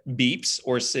that beeps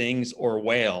or sings or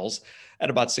wails at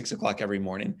about 6 o'clock every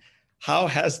morning. How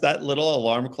has that little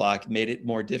alarm clock made it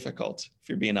more difficult, if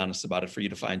you're being honest about it, for you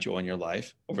to find joy in your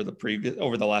life over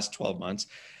the last 12 months?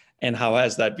 And how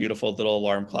has that beautiful little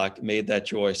alarm clock made that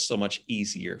joy so much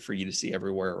easier for you to see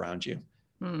everywhere around you?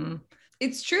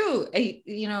 It's true.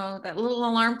 That little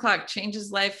alarm clock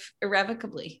changes life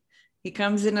irrevocably. He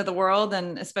comes into the world,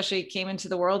 and especially came into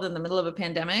the world in the middle of a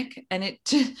pandemic, and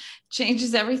it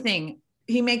changes everything.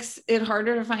 He makes it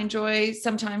harder to find joy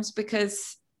sometimes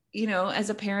because,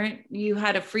 as a parent, you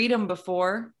had a freedom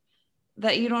before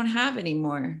that you don't have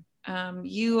anymore.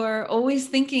 You are always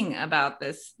thinking about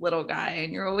this little guy,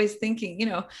 and you're always thinking,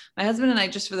 my husband and I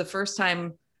just for the first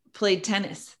time played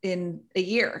tennis in a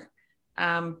year.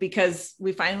 Because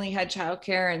we finally had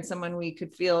childcare and someone we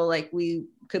could feel like we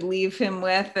could leave him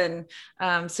with.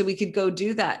 And so we could go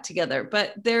do that together.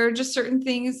 But there are just certain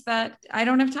things that I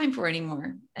don't have time for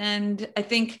anymore. And I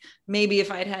think maybe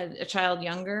if I'd had a child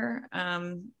younger,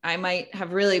 I might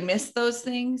have really missed those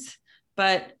things.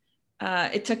 But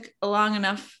it took long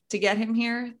enough to get him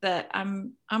here that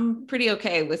I'm pretty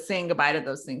okay with saying goodbye to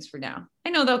those things for now.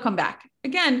 I know they'll come back.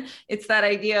 Again, it's that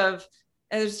idea of,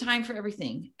 there's time for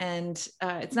everything. And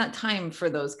it's not time for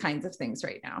those kinds of things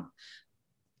right now.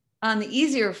 On the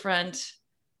easier front,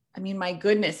 I mean, my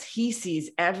goodness, he sees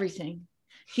everything.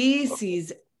 He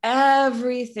sees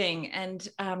everything. And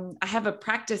I have a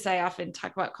practice I often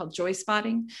talk about called joy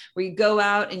spotting, where you go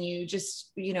out and you just,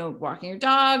 walking your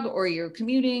dog or you're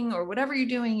commuting or whatever you're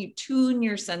doing, you tune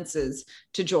your senses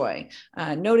to joy.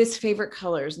 Notice favorite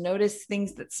colors, notice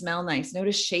things that smell nice,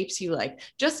 notice shapes you like.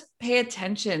 Just pay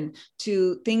attention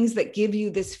to things that give you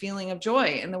this feeling of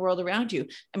joy in the world around you.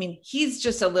 I mean, he's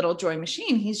just a little joy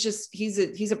machine.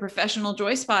 He's a professional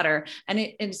joy spotter. And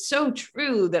it's so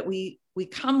true that we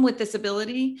come with this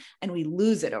ability and we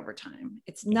lose it over time.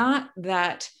 It's not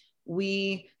that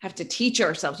we have to teach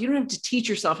ourselves. You don't have to teach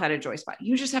yourself how to joy spot.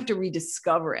 You just have to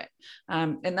rediscover it.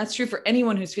 And that's true for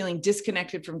anyone who's feeling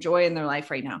disconnected from joy in their life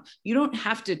right now. You don't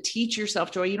have to teach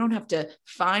yourself joy. You don't have to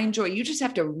find joy. You just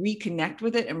have to reconnect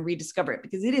with it and rediscover it,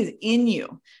 because it is in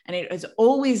you and it has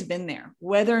always been there,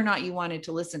 whether or not you wanted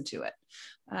to listen to it.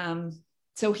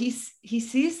 So he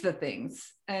sees the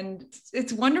things, and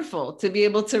it's wonderful to be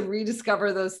able to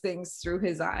rediscover those things through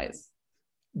his eyes.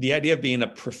 The idea of being a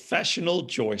professional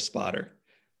joy spotter.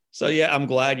 So yeah, I'm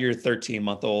glad your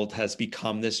 13-month-old has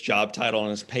become this job title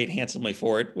and is paid handsomely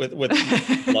for it with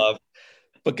love.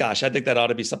 But gosh, I think that ought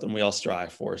to be something we all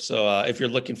strive for. So if you're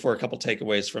looking for a couple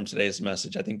takeaways from today's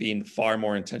message, I think being far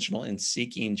more intentional in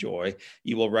seeking joy,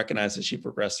 you will recognize as you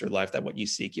progress through life that what you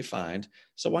seek, you find.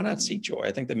 So why not seek joy?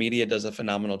 I think the media does a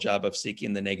phenomenal job of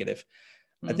seeking the negative.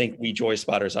 I think we joy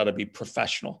spotters ought to be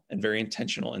professional and very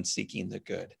intentional in seeking the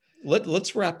good.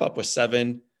 Let's wrap up with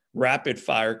 7 rapid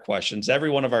fire questions.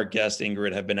 Every one of our guests,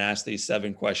 Ingrid, have been asked these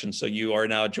 7 questions. So you are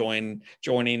now joining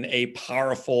a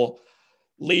powerful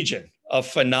legion of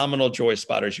phenomenal joy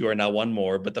spotters. You are now one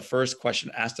more, but the first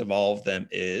question asked of all of them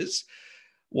is,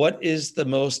 what is the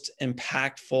most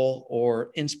impactful or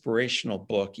inspirational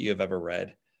book you have ever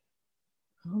read?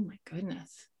 Oh my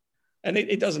goodness. And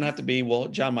it doesn't have to be, well,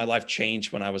 John, my life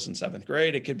changed when I was in 7th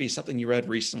grade. It could be something you read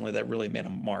recently that really made a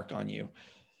mark on you.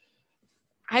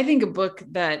 I think a book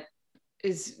that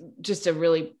is just a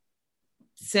really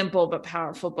simple but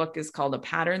powerful book is called A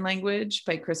Pattern Language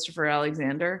by Christopher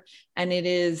Alexander. And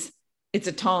it's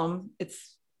a tome,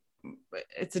 it's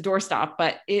a doorstop,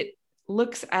 but it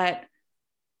looks at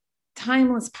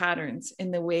timeless patterns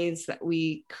in the ways that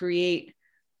we create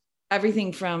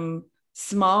everything from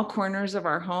small corners of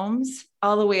our homes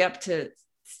all the way up to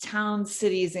towns,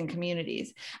 cities, and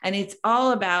communities. And it's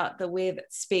all about the way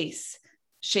that space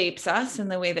shapes us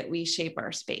and the way that we shape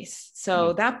our space.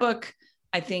 So that book,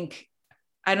 I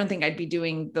don't think I'd be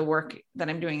doing the work that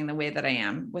I'm doing in the way that I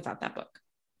am without that book.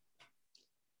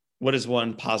 What is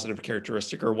one positive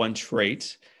characteristic or one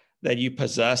trait that you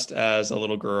possessed as a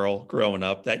little girl growing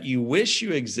up that you wish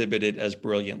you exhibited as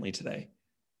brilliantly today?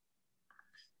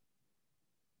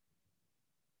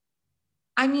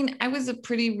 I mean, I was a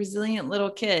pretty resilient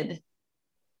little kid.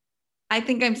 I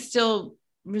think I'm still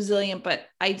resilient, but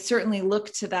I certainly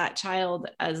look to that child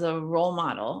as a role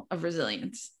model of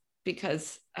resilience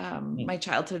because my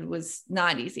childhood was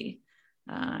not easy.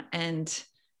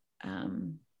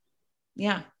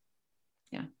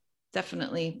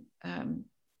 Definitely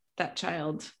that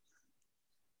child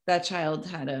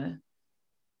had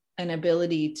an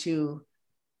ability to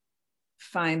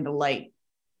find the light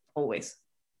always.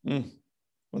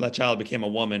 Well, that child became a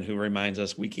woman who reminds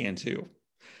us we can too.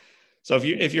 So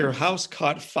if your house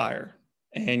caught fire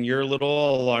and your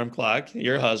little alarm clock,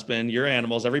 your husband, your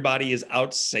animals, everybody is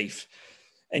out safe,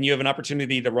 and you have an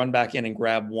opportunity to run back in and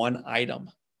grab one item,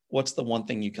 what's the one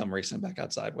thing you come racing back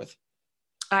outside with?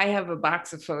 I have a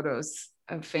box of photos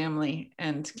of family.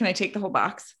 And can I take the whole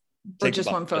box or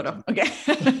just one photo? Okay.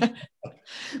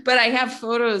 But I have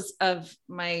photos of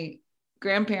my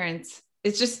grandparents.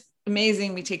 It's just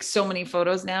amazing. We take so many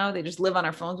photos now. They just live on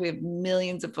our phones. We have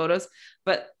millions of photos,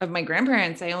 but of my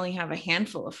grandparents, I only have a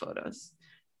handful of photos.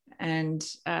 And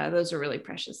those are really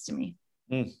precious to me.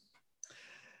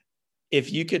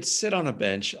 If you could sit on a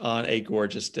bench on a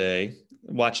gorgeous day,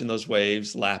 watching those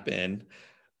waves lap in,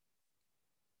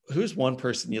 who's one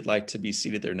person you'd like to be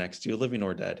seated there next to you, living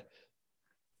or dead?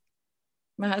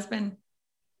 My husband.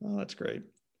 Oh, that's great.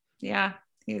 Yeah.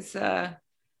 He's,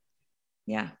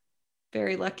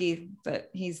 very lucky that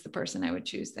he's the person I would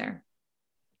choose there.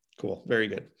 Cool. Very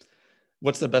good.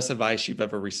 What's the best advice you've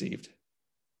ever received?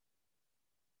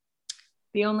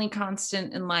 The only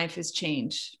constant in life is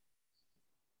change.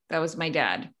 That was my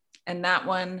dad. And that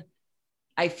one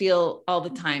I feel all the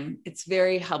time. It's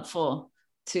very helpful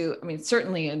to,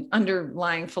 certainly an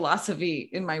underlying philosophy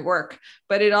in my work,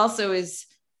 but it also is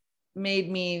made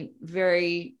me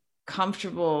very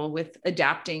comfortable with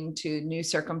adapting to new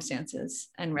circumstances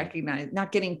and recognize,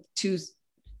 not getting too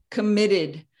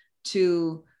committed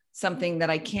to something that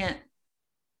I can't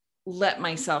let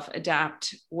myself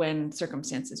adapt when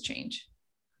circumstances change.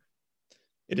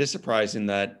 It is surprising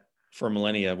that for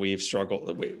millennia, we've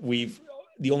struggled.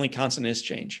 The only constant is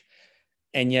change.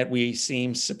 And yet we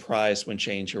seem surprised when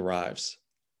change arrives.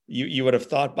 You would have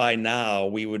thought by now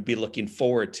we would be looking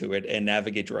forward to it and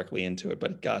navigate directly into it.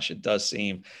 But gosh, it does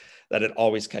seem that it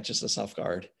always catches us off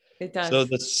guard. It does. So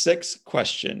the sixth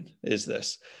question is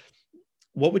this.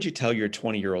 What would you tell your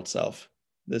 20-year-old self?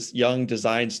 This young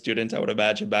design student, I would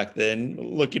imagine back then,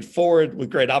 looking forward with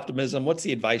great optimism. What's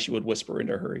the advice you would whisper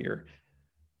into her ear?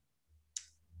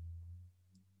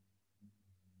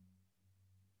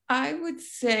 I would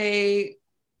say,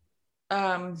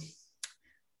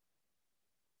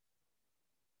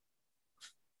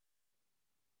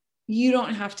 you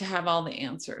don't have to have all the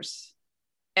answers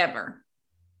ever.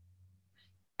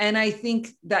 And I think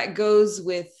that goes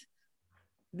with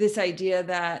this idea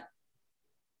that,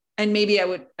 and maybe I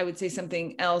would say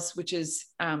something else, which is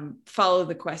follow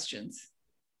the questions.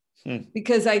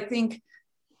 Because I think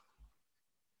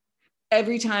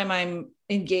every time I'm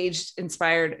engaged,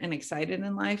 inspired, and excited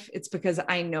in life, it's because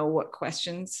I know what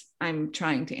questions I'm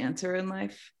trying to answer in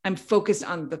life. I'm focused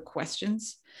on the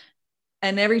questions.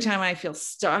 And every time I feel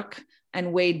stuck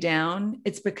and weighed down,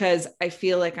 it's because I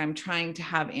feel like I'm trying to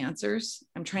have answers.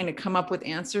 I'm trying to come up with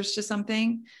answers to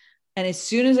something. And as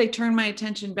soon as I turn my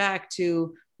attention back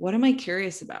to what am I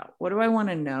curious about? What do I want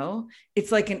to know?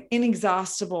 It's like an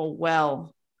inexhaustible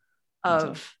well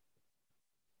of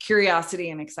curiosity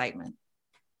and excitement.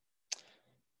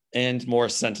 and more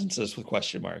sentences with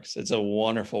question marks. It's a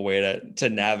wonderful way to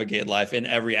navigate life in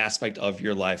every aspect of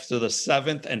your life. So the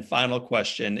seventh and final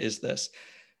question is this.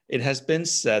 It has been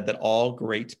said that all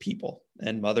great people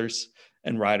and mothers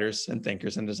and writers and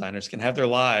thinkers and designers can have their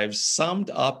lives summed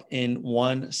up in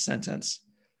one sentence.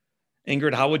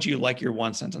 Ingrid, how would you like your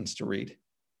one sentence to read?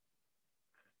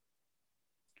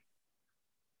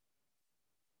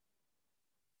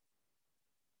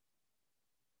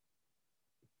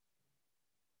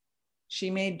 She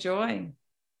made joy.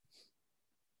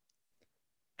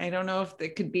 I don't know if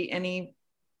it could be any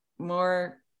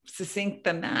more succinct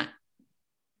than that.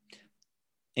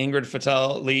 Ingrid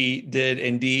Fattal Lee did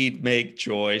indeed make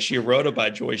joy. She wrote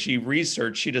about joy. She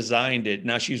researched, she designed it.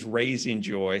 Now she's raising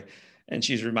joy, and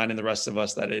she's reminding the rest of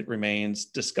us that it remains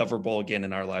discoverable again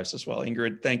in our lives as well.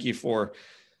 Ingrid, thank you for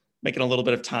making a little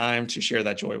bit of time to share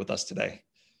that joy with us today.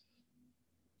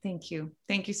 Thank you.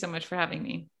 Thank you so much for having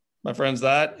me. My friends,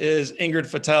 that is Ingrid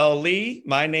Fattal Lee.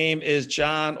 My name is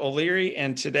John O'Leary,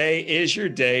 and today is your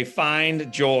day.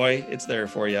 Find joy. It's there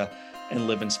for you, and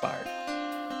live inspired.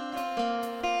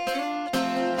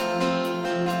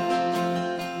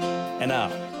 And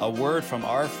now, a word from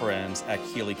our friends at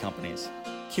Keeley Companies.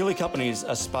 Keeley Companies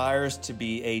aspires to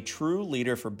be a true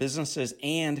leader for businesses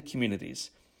and communities.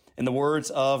 In the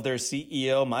words of their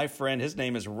CEO, my friend, his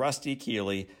name is Rusty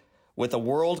Keeley, with a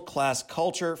world-class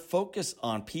culture, focus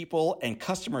on people, and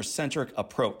customer-centric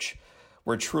approach.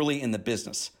 We're truly in the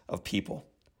business of people.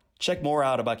 Check more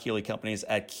out about Keeley Companies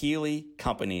at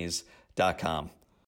KeeleyCompanies.com.